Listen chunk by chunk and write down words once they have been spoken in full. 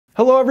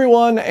Hello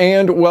everyone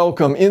and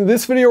welcome. In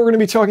this video we're going to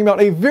be talking about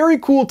a very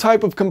cool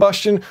type of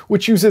combustion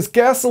which uses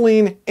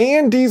gasoline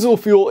and diesel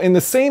fuel in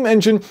the same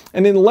engine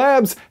and in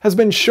labs has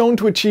been shown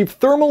to achieve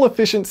thermal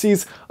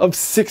efficiencies of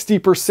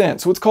 60%.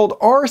 So it's called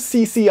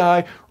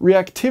RCCI,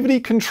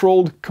 Reactivity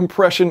Controlled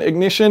Compression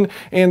Ignition,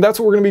 and that's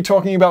what we're going to be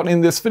talking about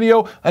in this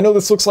video. I know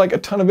this looks like a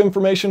ton of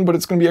information, but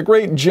it's going to be a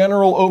great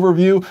general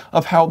overview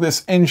of how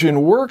this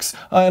engine works.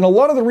 And a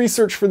lot of the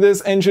research for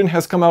this engine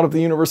has come out of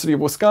the University of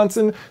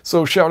Wisconsin,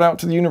 so shout out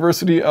to the University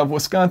of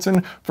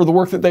Wisconsin for the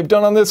work that they've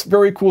done on this.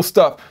 Very cool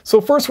stuff.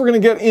 So first we're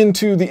going to get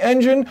into the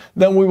engine,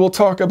 then we will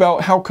talk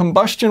about how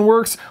combustion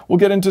works. We'll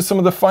get into some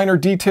of the finer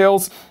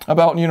details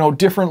about,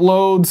 different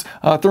loads,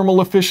 thermal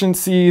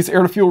efficiencies,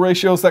 air to fuel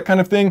ratios, that kind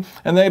of thing,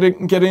 and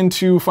then get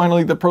into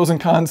finally the pros and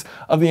cons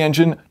of the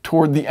engine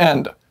toward the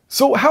end.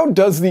 So how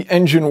does the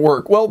engine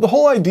work? Well, the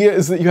whole idea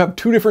is that you have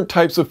two different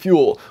types of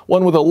fuel,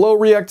 one with a low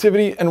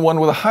reactivity and one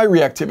with a high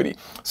reactivity.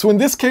 So in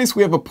this case,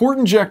 we have a port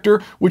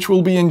injector, which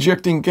will be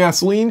injecting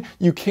gasoline.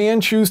 You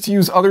can choose to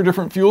use other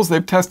different fuels.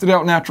 They've tested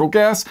out natural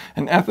gas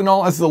and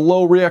ethanol as the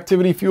low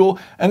reactivity fuel.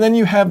 And then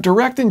you have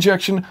direct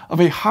injection of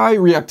a high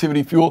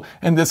reactivity fuel,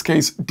 in this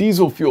case,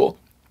 diesel fuel.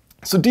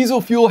 So diesel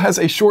fuel has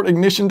a short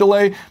ignition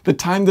delay, the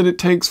time that it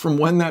takes from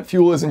when that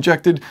fuel is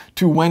injected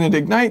to when it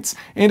ignites,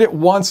 and it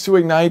wants to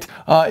ignite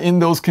in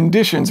those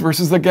conditions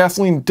versus the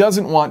gasoline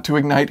doesn't want to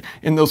ignite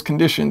in those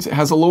conditions. It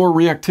has a lower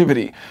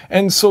reactivity.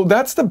 And so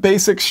that's the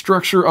basic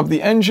structure of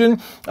the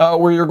engine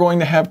where you're going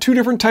to have two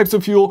different types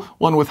of fuel,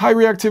 one with high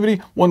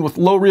reactivity, one with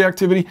low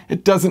reactivity.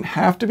 It doesn't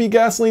have to be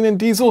gasoline and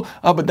diesel,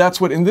 but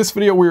that's what in this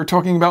video we were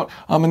talking about,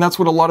 and that's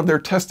what a lot of their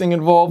testing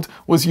involved,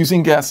 was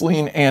using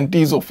gasoline and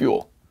diesel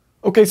fuel.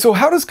 Okay, so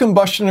how does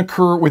combustion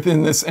occur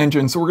within this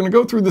engine? So we're going to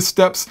go through the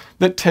steps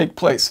that take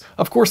place.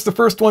 Of course, the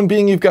first one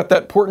being you've got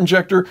that port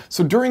injector.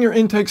 So during your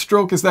intake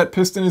stroke, as that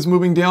piston is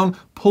moving down,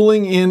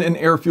 pulling in an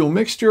air-fuel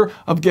mixture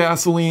of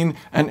gasoline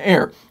and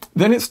air.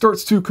 Then it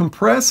starts to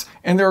compress,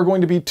 and there are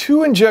going to be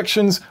two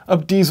injections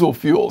of diesel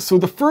fuel. So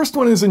the first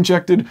one is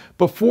injected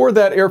before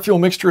that air-fuel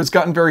mixture has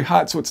gotten very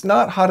hot, so it's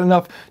not hot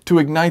enough to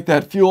ignite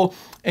that fuel.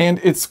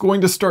 And it's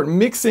going to start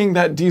mixing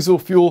that diesel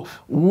fuel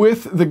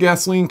with the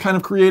gasoline, kind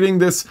of creating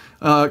this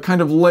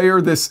kind of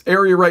layer, this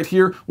area right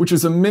here, which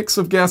is a mix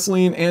of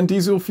gasoline and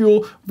diesel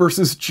fuel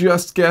versus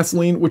just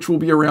gasoline, which will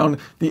be around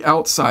the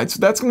outside. So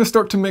that's going to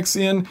start to mix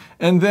in.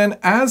 And then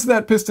as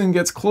that piston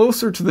gets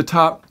closer to the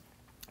top,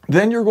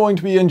 then you're going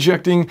to be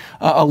injecting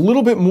a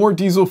little bit more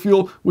diesel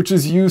fuel, which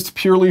is used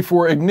purely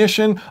for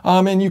ignition.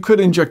 And you could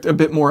inject a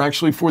bit more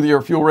actually for the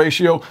air-fuel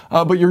ratio,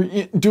 but you're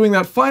doing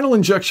that final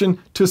injection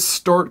to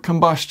start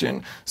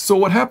combustion. So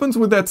what happens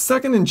with that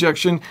second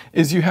injection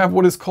is you have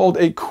what is called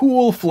a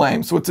cool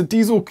flame. So it's a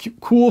diesel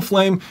cool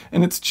flame,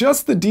 and it's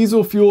just the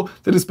diesel fuel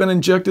that has been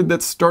injected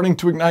that's starting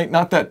to ignite,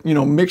 not that,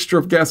 mixture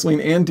of gasoline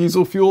and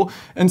diesel fuel.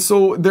 And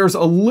so there's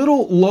a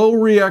little low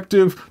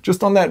reactive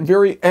just on that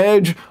very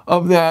edge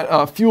of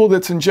that fuel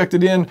that's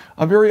injected in,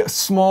 a very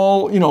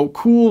small,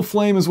 cool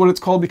flame is what it's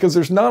called, because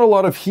there's not a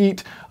lot of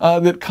heat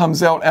that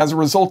comes out as a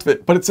result of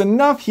it, but it's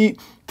enough heat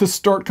to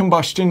start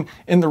combustion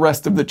in the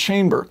rest of the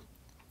chamber.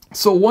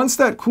 So once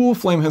that cool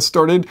flame has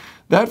started,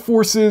 that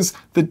forces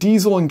the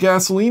diesel and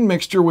gasoline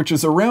mixture, which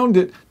is around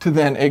it, to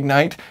then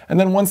ignite. And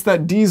then once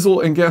that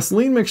diesel and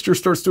gasoline mixture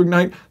starts to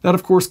ignite, that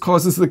of course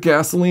causes the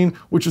gasoline,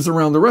 which is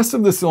around the rest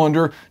of the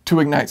cylinder, to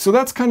ignite. So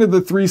that's kind of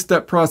the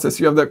three-step process.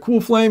 You have that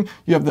cool flame,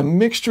 you have the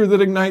mixture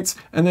that ignites,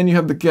 and then you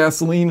have the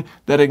gasoline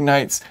that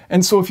ignites.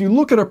 And so if you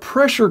look at a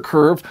pressure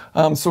curve,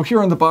 so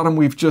here on the bottom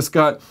we've just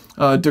got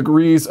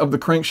degrees of the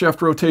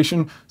crankshaft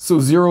rotation. So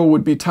 0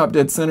 would be top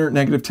dead center,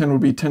 -10 would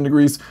be 10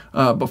 degrees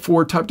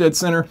before top dead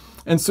center.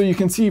 And so you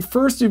can see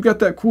first you've got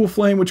that cool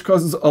flame, which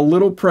causes a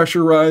little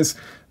pressure rise.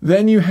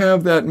 Then you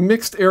have that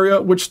mixed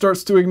area, which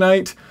starts to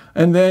ignite.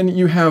 And then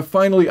you have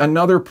finally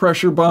another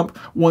pressure bump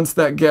once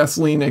that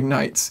gasoline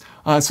ignites.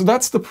 So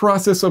that's the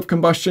process of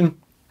combustion.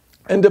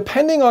 And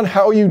depending on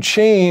how you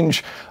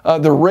change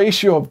the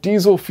ratio of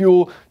diesel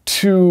fuel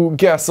to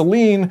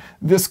gasoline,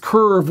 this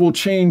curve will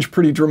change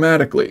pretty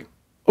dramatically.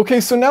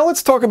 Okay, so now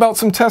let's talk about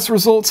some test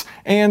results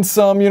and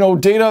some,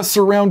 data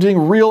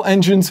surrounding real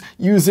engines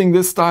using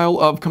this style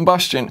of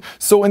combustion.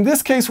 So in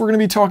this case, we're going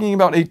to be talking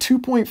about a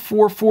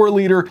 2.44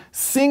 liter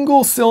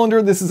single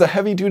cylinder. This is a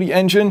heavy duty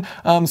engine.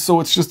 So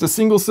it's just a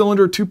single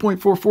cylinder,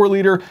 2.44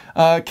 liter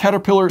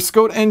Caterpillar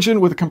Scott engine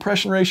with a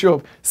compression ratio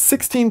of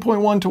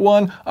 16.1 to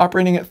 1,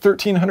 operating at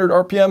 1300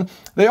 RPM.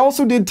 They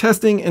also did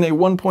testing in a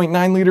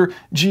 1.9 liter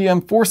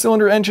GM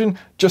 4-cylinder engine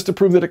just to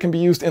prove that it can be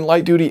used in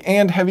light duty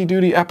and heavy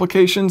duty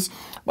applications.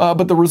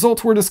 But the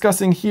results we're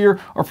discussing here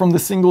are from the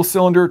single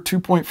cylinder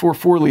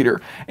 2.44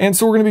 liter. And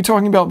so we're going to be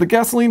talking about the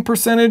gasoline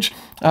percentage,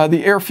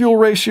 the air fuel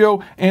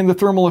ratio, and the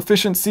thermal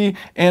efficiency.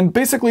 And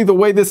basically the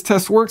way this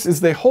test works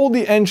is they hold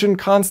the engine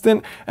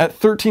constant at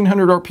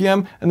 1300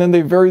 RPM and then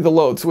they vary the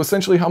load. So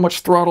essentially how much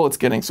throttle it's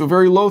getting. So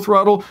very low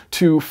throttle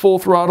to full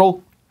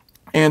throttle.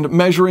 and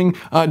measuring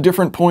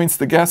different points,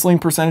 the gasoline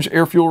percentage,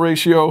 air fuel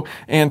ratio,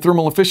 and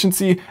thermal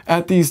efficiency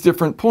at these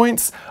different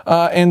points.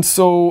 And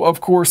so,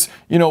 of course,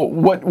 you know,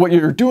 what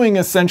you're doing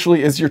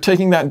essentially is you're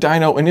taking that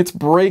dyno and it's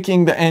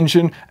braking the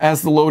engine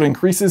as the load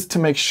increases to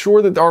make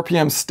sure that the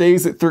RPM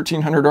stays at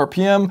 1300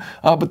 RPM,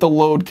 but the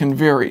load can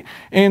vary.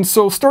 And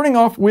so starting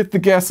off with the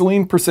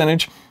gasoline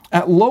percentage,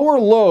 at lower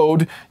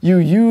load, you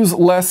use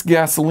less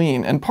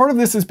gasoline. And part of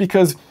this is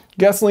because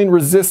gasoline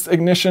resists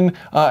ignition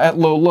at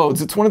low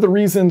loads. It's one of the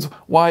reasons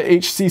why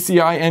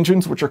RCCI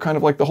engines, which are kind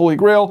of like the holy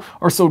grail,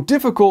 are so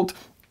difficult,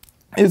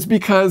 is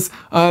because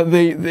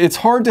it's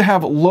hard to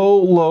have low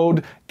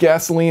load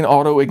gasoline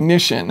auto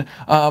ignition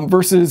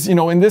versus, you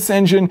know, in this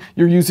engine,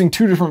 you're using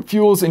two different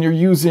fuels and you're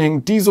using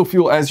diesel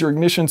fuel as your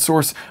ignition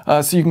source,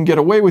 so you can get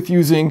away with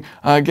using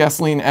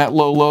gasoline at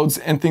low loads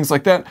and things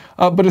like that.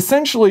 But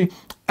essentially,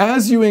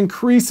 as you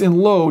increase in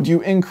load, you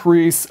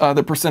increase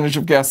the percentage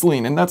of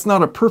gasoline. And that's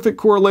not a perfect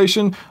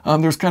correlation.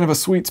 There's kind of a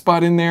sweet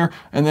spot in there,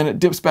 and then it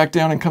dips back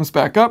down and comes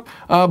back up.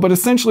 But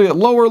essentially at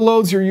lower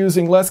loads, you're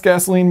using less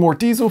gasoline, more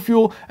diesel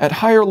fuel. At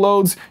higher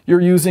loads,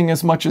 you're using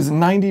as much as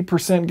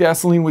 90%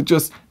 gasoline with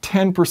just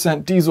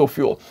 10% diesel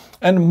fuel.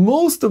 And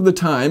most of the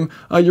time,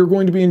 you're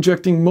going to be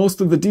injecting most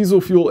of the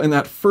diesel fuel in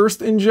that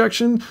first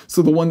injection,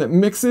 so the one that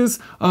mixes.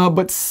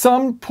 But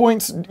some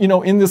points, you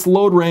know, in this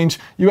load range,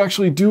 you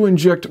actually do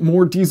inject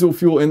more diesel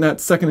fuel in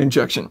that second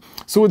injection.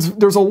 So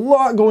there's a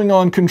lot going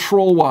on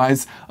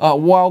control-wise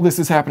while this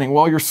is happening,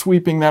 while you're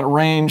sweeping that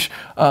range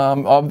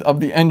of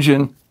the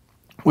engine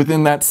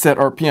within that set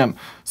RPM.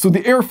 So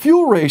the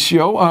air-fuel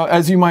ratio,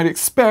 as you might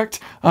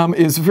expect,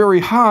 is very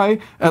high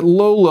at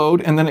low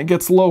load, and then it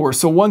gets lower.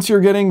 So once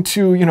you're getting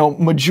to, you know,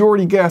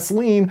 majority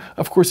gasoline,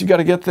 of course you got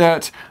to get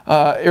that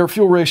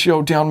air-fuel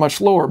ratio down much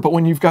lower. But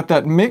when you've got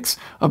that mix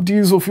of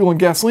diesel fuel and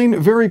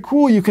gasoline, very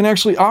cool, you can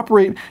actually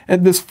operate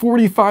at this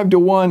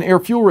 45:1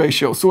 air-fuel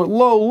ratio. So at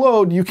low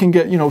load, you can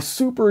get, you know,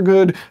 super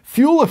good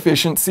fuel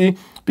efficiency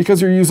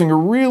because you're using a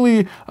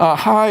really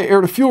high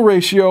air-to-fuel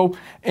ratio,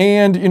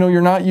 and, you know,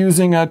 you're not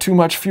using too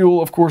much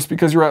fuel, of course,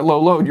 because you're at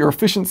low load. Your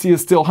efficiency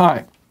is still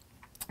high.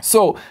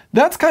 So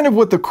that's kind of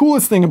what the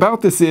coolest thing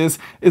about this is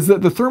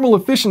that the thermal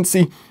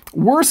efficiency,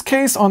 worst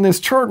case on this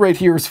chart right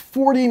here, is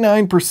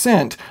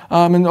 49%.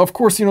 And of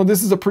course, you know,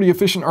 this is a pretty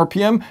efficient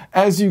RPM.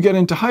 As you get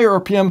into higher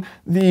RPM,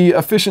 the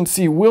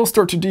efficiency will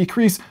start to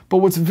decrease. But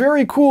what's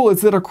very cool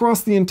is that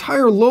across the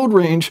entire load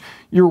range,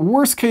 your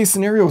worst case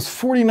scenario is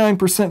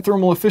 49%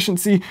 thermal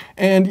efficiency.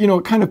 And, you know,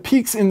 it kind of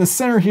peaks in the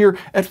center here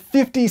at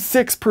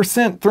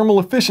 56% thermal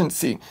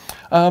efficiency.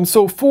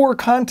 So for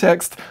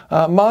context,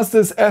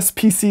 Mazda's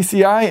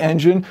SPCCI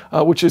engine,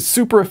 which is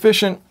super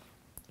efficient,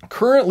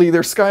 currently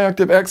their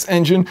Skyactiv X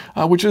engine,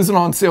 which isn't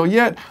on sale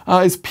yet,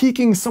 is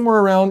peaking somewhere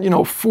around, you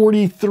know,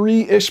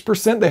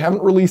 43-ish%. They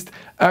haven't released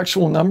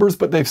actual numbers,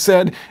 but they've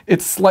said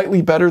it's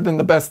slightly better than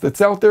the best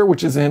that's out there,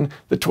 which is in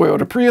the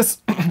Toyota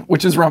Prius,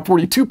 which is around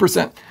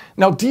 42%.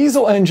 Now,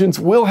 diesel engines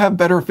will have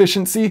better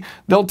efficiency.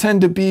 They'll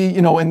tend to be,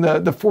 you know, in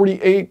the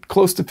 48,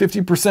 close to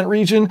 50%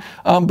 region,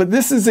 but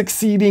this is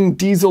exceeding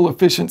diesel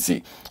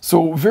efficiency.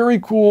 So very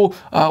cool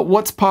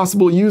what's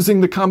possible using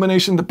the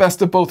combination, the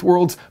best of both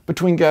worlds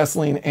between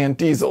gasoline and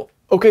diesel.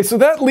 Okay, so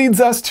that leads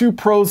us to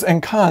pros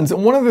and cons.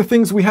 And one of the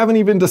things we haven't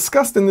even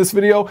discussed in this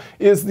video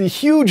is the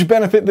huge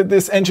benefit that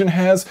this engine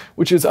has,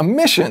 which is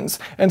emissions.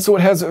 And so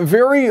it has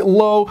very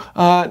low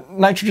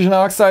nitrogen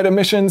oxide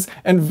emissions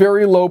and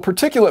very low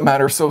particulate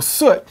matter, so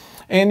soot.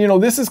 And, you know,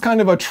 this is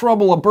kind of a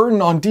trouble, a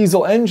burden on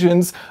diesel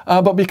engines,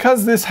 but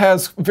because this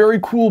has very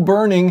cool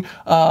burning,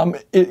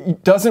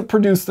 it doesn't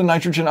produce the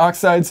nitrogen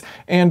oxides,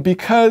 and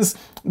because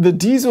the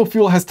diesel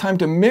fuel has time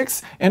to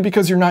mix, and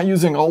because you're not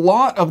using a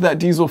lot of that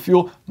diesel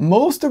fuel,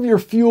 most of your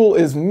fuel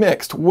is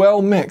mixed,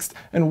 well mixed.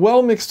 And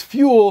well mixed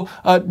fuel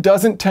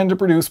doesn't tend to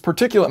produce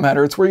particulate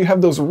matter. It's where you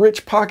have those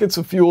rich pockets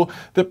of fuel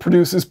that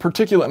produces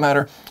particulate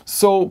matter.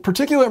 So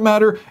particulate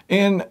matter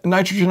and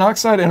nitrogen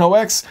oxide,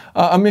 NOx,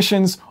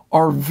 emissions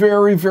are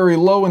very, very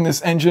low in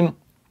this engine.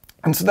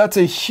 And so that's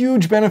a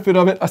huge benefit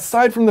of it,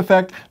 aside from the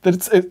fact that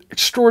it's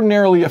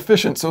extraordinarily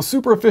efficient. So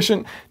super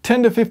efficient,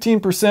 10 to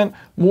 15%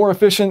 more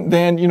efficient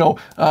than, you know,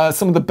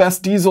 some of the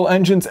best diesel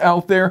engines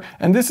out there.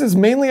 And this is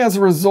mainly as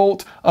a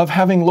result of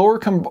having lower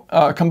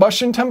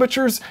combustion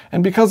temperatures,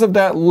 and because of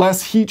that,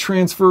 less heat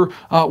transfer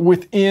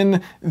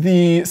within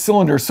the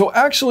cylinder. So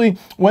actually,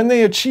 when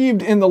they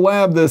achieved in the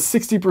lab the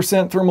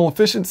 60% thermal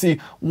efficiency,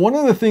 one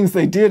of the things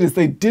they did is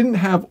they didn't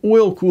have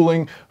oil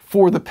cooling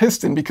for the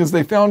piston, because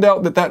they found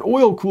out that that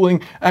oil cooling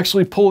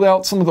actually pulled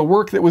out some of the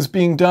work that was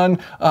being done,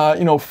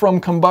 you know, from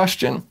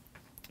combustion.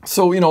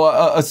 So, you know,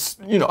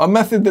 a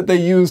method that they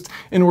used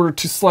in order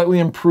to slightly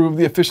improve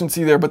the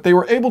efficiency there, but they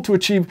were able to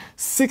achieve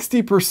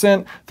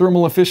 60%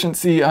 thermal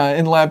efficiency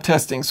in lab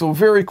testing. So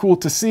very cool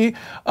to see.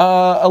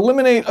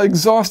 Eliminate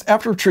exhaust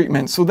after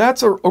treatment. So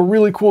that's a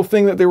really cool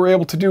thing that they were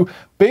able to do.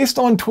 based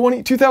on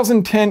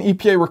 2010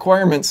 EPA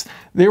requirements,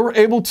 they were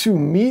able to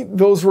meet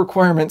those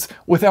requirements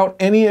without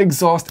any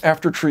exhaust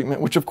after treatment,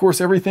 which of course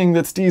everything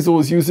that's diesel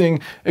is using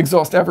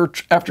exhaust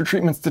after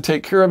treatments to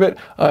take care of it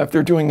if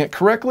they're doing it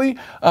correctly.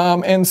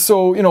 And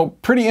so, you know,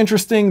 pretty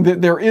interesting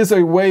that there is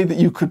a way that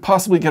you could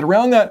possibly get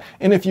around that.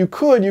 And if you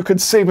could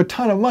save a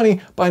ton of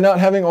money by not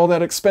having all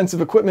that expensive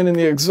equipment in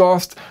the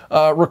exhaust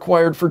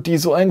required for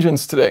diesel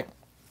engines today.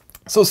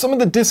 So some of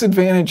the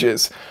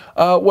disadvantages,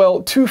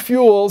 well, two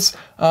fuels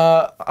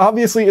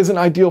obviously isn't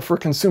ideal for a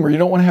consumer. You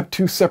don't want to have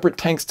two separate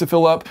tanks to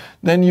fill up.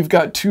 Then you've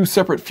got two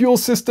separate fuel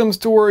systems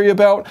to worry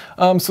about.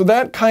 So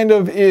that kind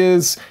of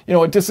is, you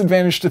know, a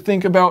disadvantage to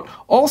think about.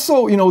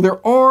 Also, you know,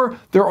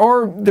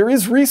 there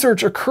is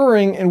research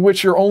occurring in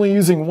which you're only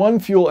using one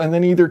fuel and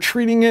then either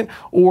treating it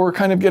or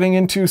kind of getting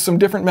into some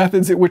different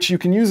methods at which you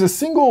can use a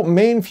single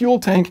main fuel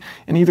tank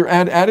and either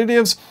add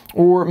additives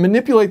or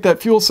manipulate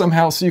that fuel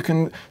somehow so you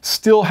can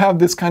still have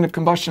this kind of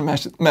combustion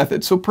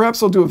method. So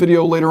perhaps I'll do a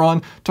video later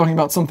on talking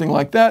about something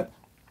like that.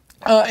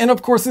 And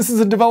of course, this is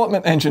a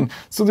development engine,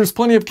 so there's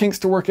plenty of kinks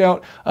to work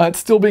out. It's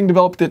still being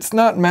developed. It's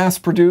not mass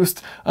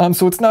produced,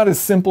 so it's not as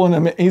simple and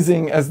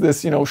amazing as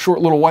this, you know, short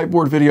little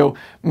whiteboard video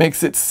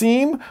makes it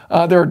seem.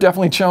 There are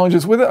definitely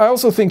challenges with it. I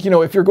also think, you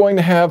know, if you're going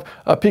to have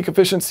a peak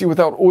efficiency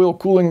without oil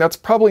cooling, that's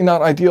probably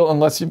not ideal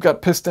unless you've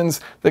got pistons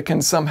that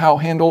can somehow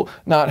handle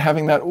not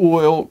having that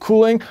oil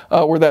cooling,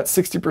 where that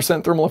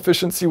 60% thermal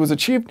efficiency was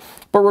achieved.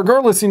 But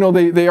regardless, you know,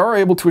 they are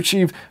able to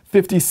achieve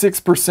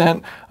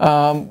 56%,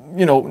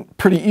 you know,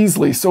 pretty easily.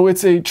 So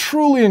it's a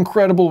truly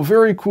incredible,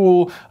 very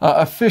cool,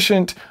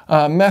 efficient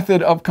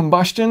method of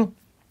combustion.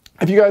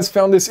 If you guys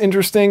found this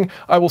interesting,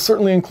 I will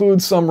certainly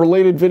include some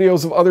related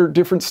videos of other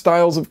different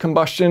styles of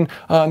combustion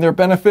and their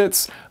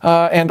benefits.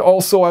 And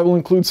also I will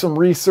include some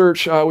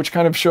research which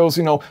kind of shows,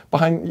 you know,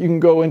 you can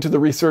go into the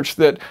research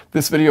that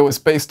this video is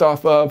based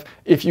off of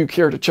if you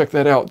care to check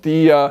that out.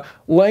 The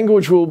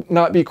language will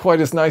not be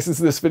quite as nice as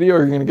this video.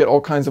 You're going to get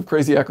all kinds of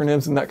crazy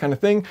acronyms and that kind of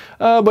thing.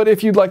 But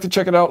if you'd like to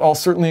check it out, I'll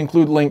certainly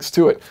include links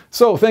to it.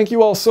 So thank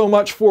you all so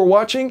much for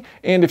watching.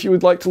 And if you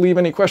would like to leave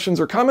any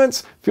questions or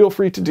comments, feel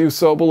free to do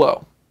so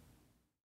below.